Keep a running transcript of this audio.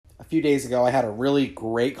few days ago, I had a really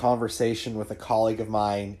great conversation with a colleague of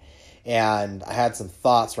mine, and I had some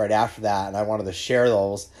thoughts right after that, and I wanted to share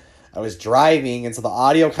those. I was driving, and so the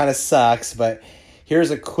audio kind of sucks, but here's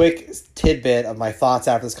a quick tidbit of my thoughts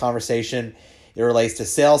after this conversation. It relates to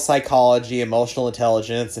sales psychology, emotional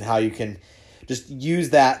intelligence, and how you can just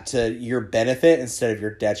use that to your benefit instead of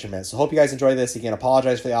your detriment. So hope you guys enjoy this. Again,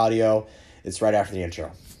 apologize for the audio. It's right after the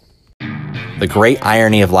intro. The great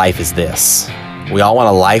irony of life is this. We all want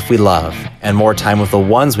a life we love and more time with the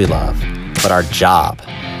ones we love. But our job,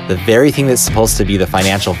 the very thing that's supposed to be the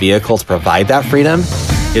financial vehicle to provide that freedom,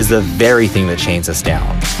 is the very thing that chains us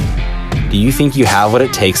down. Do you think you have what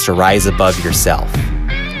it takes to rise above yourself?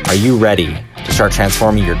 Are you ready to start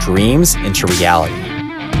transforming your dreams into reality?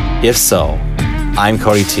 If so, I'm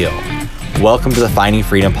Cody Teal. Welcome to the Finding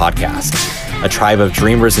Freedom Podcast, a tribe of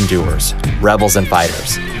dreamers and doers, rebels and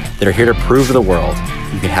fighters that are here to prove to the world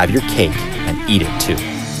you can have your cake and eat it too.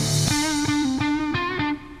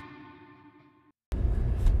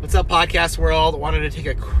 What's up, podcast world? Wanted to take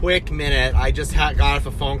a quick minute. I just got off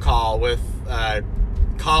a phone call with a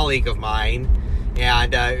colleague of mine,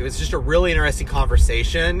 and it was just a really interesting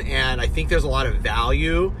conversation, and I think there's a lot of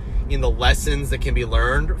value in the lessons that can be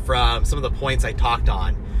learned from some of the points I talked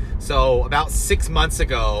on. So about 6 months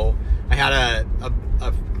ago, I had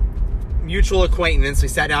a mutual acquaintance. We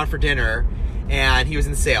sat down for dinner, and he was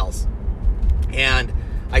in sales. And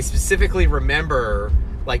I specifically remember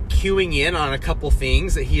like cueing in on a couple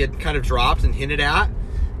things that he had kind of dropped and hinted at.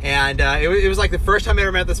 And it was like the first time I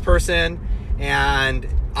ever met this person, and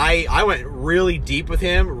I went really deep with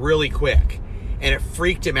him really quick, and it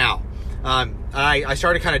freaked him out. I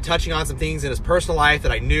started kind of touching on some things in his personal life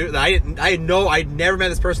that I knew that I'd never met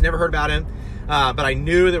this person, never heard about him. But I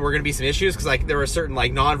knew that there were going to be some issues because like there were certain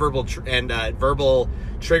like nonverbal and verbal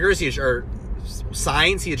triggers or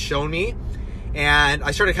signs he had shown me, and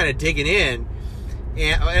I started kind of digging in,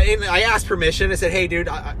 and I asked permission. I said, "Hey, dude,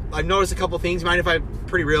 I've noticed a couple things. Mind if I'm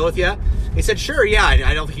pretty real with you?" He said, "Sure, yeah."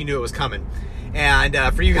 I don't think he knew it was coming. And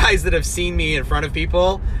for you guys that have seen me in front of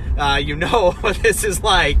people, you know what this is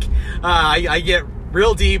like. I get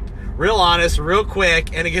real deep, real honest, real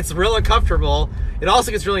quick, and it gets real uncomfortable. It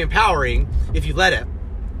also gets really empowering if you let it.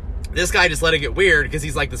 This guy just let it get weird because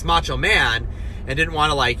he's like this macho man and didn't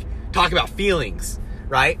want to like talk about feelings,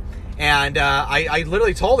 right? And I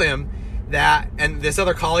literally told him that, and this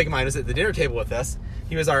other colleague of mine was at the dinner table with us.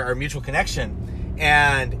 He was our mutual connection.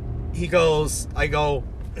 And I go,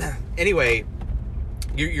 anyway,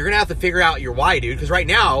 you're going to have to figure out your why, dude, because right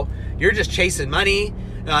now you're just chasing money.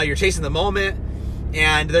 You're chasing the moment.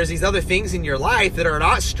 And there's these other things in your life that are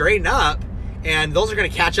not straightened up. And those are going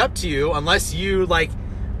to catch up to you unless you like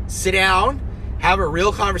sit down, have a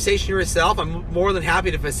real conversation with yourself. I'm more than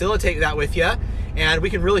happy to facilitate that with you. And we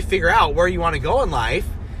can really figure out where you want to go in life,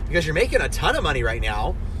 because you're making a ton of money right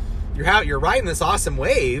now. You're riding this awesome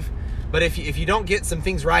wave. But if you don't get some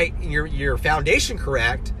things right and your foundation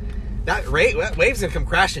correct, that wave's going to come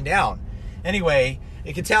crashing down. Anyway,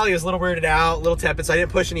 you can tell he was a little weirded out, a little tepid, so I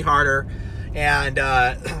didn't push any harder. And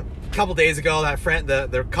a couple days ago, that friend,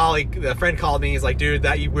 the friend called me. He's like, "Dude,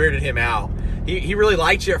 that you weirded him out. He really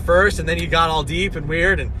liked you at first, and then you got all deep and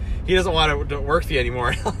weird, and he doesn't want to work with you anymore."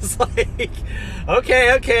 And I was like,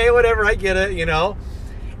 okay, whatever, I get it, you know.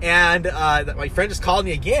 And my friend just called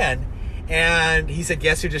me again, and he said,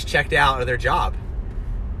 "Guess who just checked out of their job?"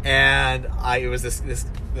 And it was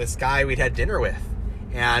this guy we'd had dinner with,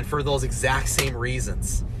 and for those exact same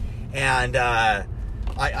reasons. And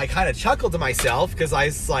I kind of chuckled to myself because I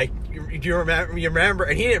was like, "Do you remember?"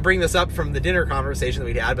 And he didn't bring this up from the dinner conversation that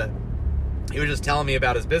we'd had, but he was just telling me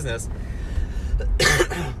about his business.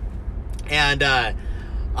 And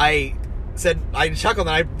I chuckled,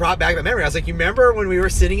 and I brought back the memory. I was like, "You remember when we were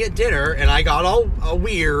sitting at dinner and I got all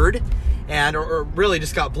weird and or really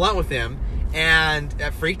just got blunt with him, and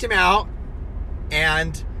that freaked him out,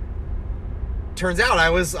 and turns out I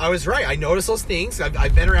was right. I noticed those things.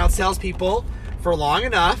 I've been around salespeople for long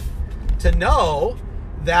enough to know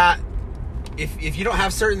that if you don't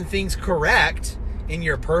have certain things correct in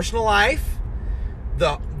your personal life,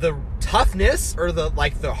 the toughness or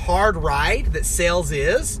the hard ride that sales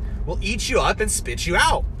is will eat you up and spit you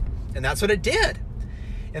out." And that's what it did.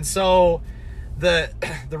 And so the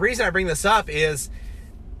reason I bring this up is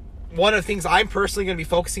one of the things I'm personally going to be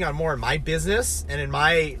focusing on more in my business and in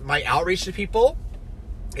my outreach to people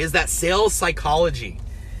is that sales psychology,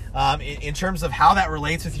 in terms of how that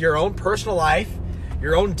relates with your own personal life,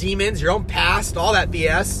 your own demons, your own past, all that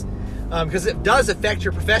BS, because it does affect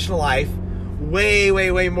your professional life way,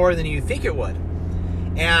 way, way more than you think it would.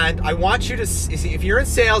 And I want you to, if you're in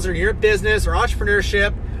sales or you're in business or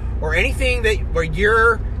entrepreneurship or anything where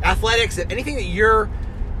you're athletics, anything that you're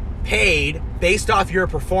paid based off your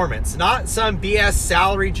performance, not some BS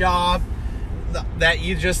salary job that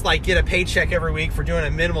you just like get a paycheck every week for doing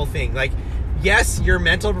a minimal thing. Like, yes, your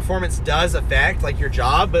mental performance does affect like your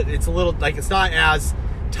job, but it's a little like it's not as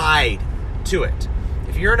tied to it.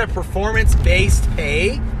 If you're in a performance-based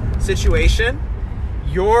pay situation,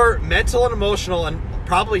 your mental and emotional and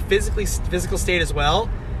probably physical state as well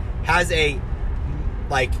has a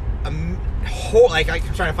whole, like, I'm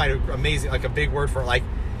trying to find an amazing, like a big word for it, like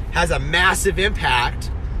has a massive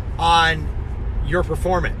impact on your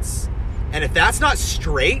performance. And if that's not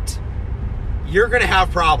straight, you're going to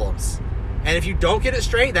have problems. And if you don't get it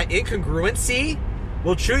straight, that incongruency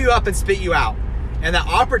will chew you up and spit you out. And that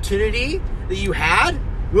opportunity that you had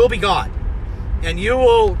will be gone. And you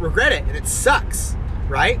will regret it. And it sucks,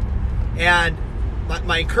 right? And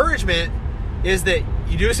my encouragement is that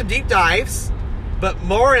you do some deep dives, but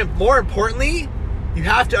more importantly, you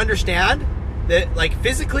have to understand that, like,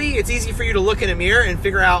 physically, it's easy for you to look in a mirror and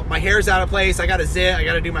figure out my hair's out of place, I got to zit, I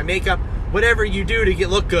got to do my makeup, whatever you do to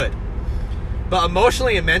look good. But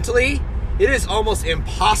emotionally and mentally, it is almost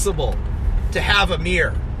impossible to have a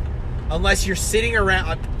mirror unless you're sitting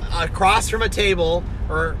around across from a table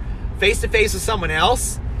or face to face with someone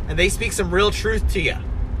else and they speak some real truth to you.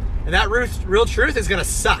 And that real truth is going to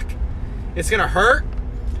suck. It's going to hurt.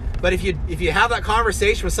 But if you have that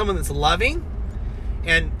conversation with someone that's loving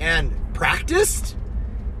and practiced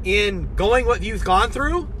in going what you've gone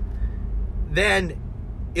through, then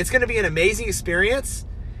it's going to be an amazing experience,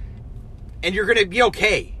 and you're going to be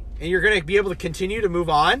okay, and you're going to be able to continue to move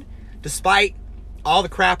on despite all the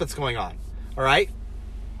crap that's going on. All right.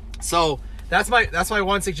 So that's my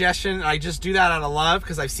one suggestion. I just do that out of love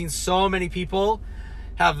because I've seen so many people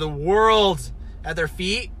have the world at their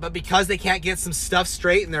feet, but because they can't get some stuff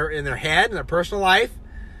straight in their head, in their personal life,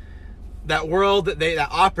 that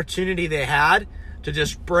opportunity they had to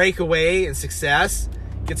just break away in success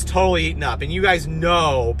gets totally eaten up. And you guys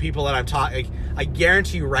know people that I'm talking, I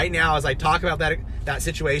guarantee you right now, as I talk about that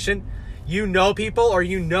situation, you know people, or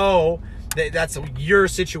you know that's your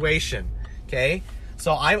situation. Okay.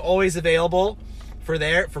 So I'm always available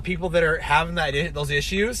for people that are having those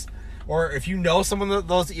issues. Or if you know someone with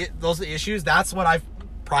those issues, that's what I've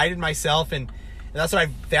prided myself in, and that's what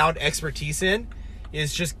I've found expertise in,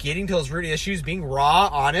 is just getting to those root issues, being raw,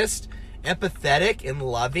 honest, empathetic, and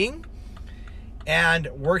loving, and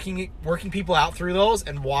working people out through those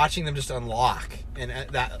and watching them just unlock and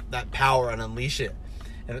that power and unleash it.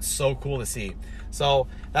 And it's so cool to see. So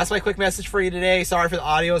that's my quick message for you today. Sorry for the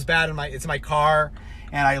audio is bad. It's in my car.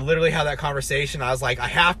 And I literally had that conversation. I was like, I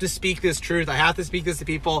have to speak this truth. I have to speak this to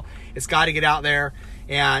people. It's got to get out there,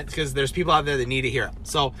 and because there's people out there that need to hear it.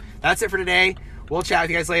 So that's it for today. We'll chat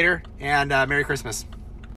with you guys later, and Merry Christmas.